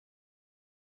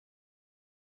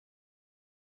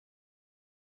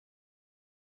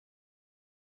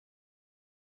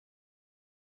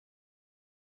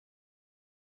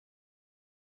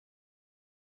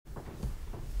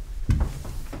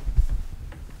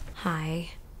Hi.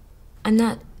 I'm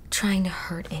not trying to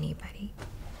hurt anybody.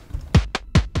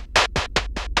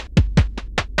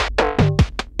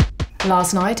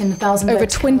 Last night, in 1,000... Over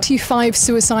 25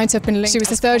 suicides have been linked. She was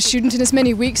the third student in as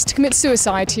many weeks to commit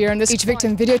suicide here, and each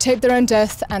victim videotaped their own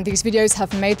death, and these videos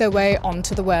have made their way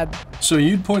onto the web. So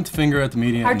you'd point the finger at the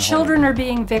media? Our children are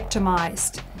being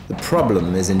victimized. The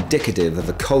problem is indicative of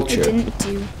a culture. Didn't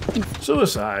do.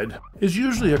 Suicide is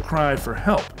usually a cry for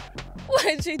help. Why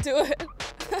did she do it?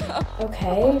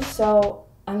 Okay, so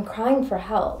I'm crying for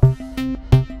help.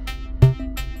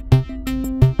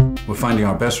 We're finding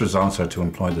our best results are to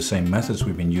employ the same methods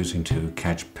we've been using to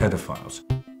catch pedophiles.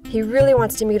 He really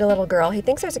wants to meet a little girl. He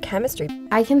thinks there's a chemistry.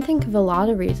 I can think of a lot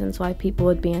of reasons why people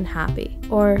would be unhappy,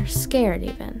 or scared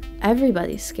even.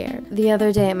 Everybody's scared. The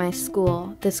other day at my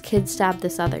school, this kid stabbed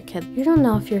this other kid. You don't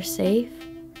know if you're safe,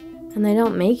 and they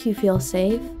don't make you feel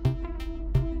safe.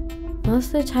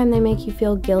 Most of the time they make you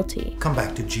feel guilty. Come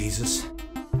back to Jesus.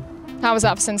 How was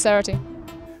that for sincerity?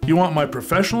 You want my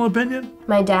professional opinion?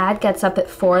 My dad gets up at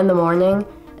 4 in the morning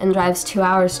and drives 2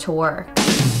 hours to work.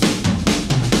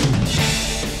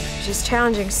 She's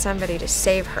challenging somebody to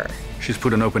save her. She's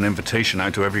put an open invitation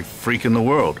out to every freak in the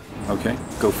world. Okay,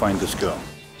 go find this girl.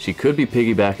 She could be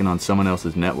piggybacking on someone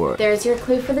else's network. There's your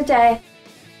clue for the day.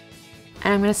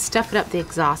 And I'm gonna stuff it up the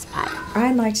exhaust pipe.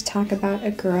 I'd like to talk about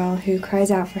a girl who cries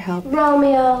out for help.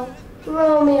 Romeo,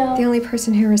 Romeo. The only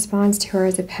person who responds to her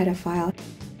is a pedophile.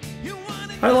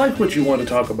 I like what you want to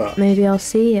talk about. Maybe I'll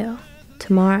see you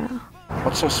tomorrow.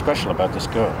 What's so special about this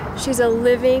girl? She's a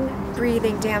living,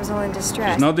 breathing damsel in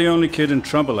distress. She's not the only kid in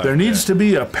trouble out There needs to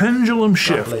be a pendulum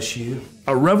shift. God bless you.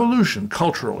 A revolution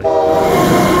culturally.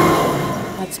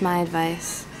 That's my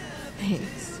advice.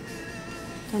 Thanks.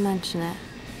 Don't mention it.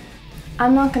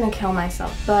 I'm not gonna kill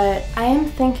myself, but I am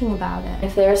thinking about it.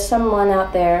 If there's someone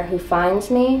out there who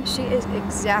finds me, She is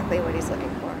exactly what he's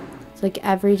looking for. It's like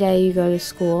every day you go to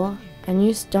school, and you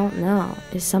just don't know.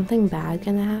 Is something bad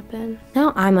gonna happen?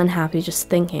 Now I'm unhappy just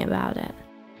thinking about it.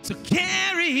 So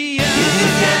carry on.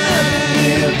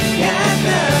 You got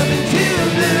nothing to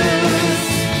lose.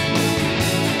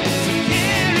 So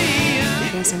carry on. I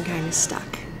guess I'm kind of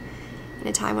stuck in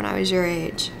a time when I was your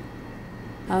age.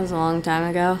 That was a long time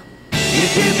ago. You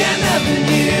got nothing,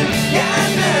 you got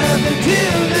nothing.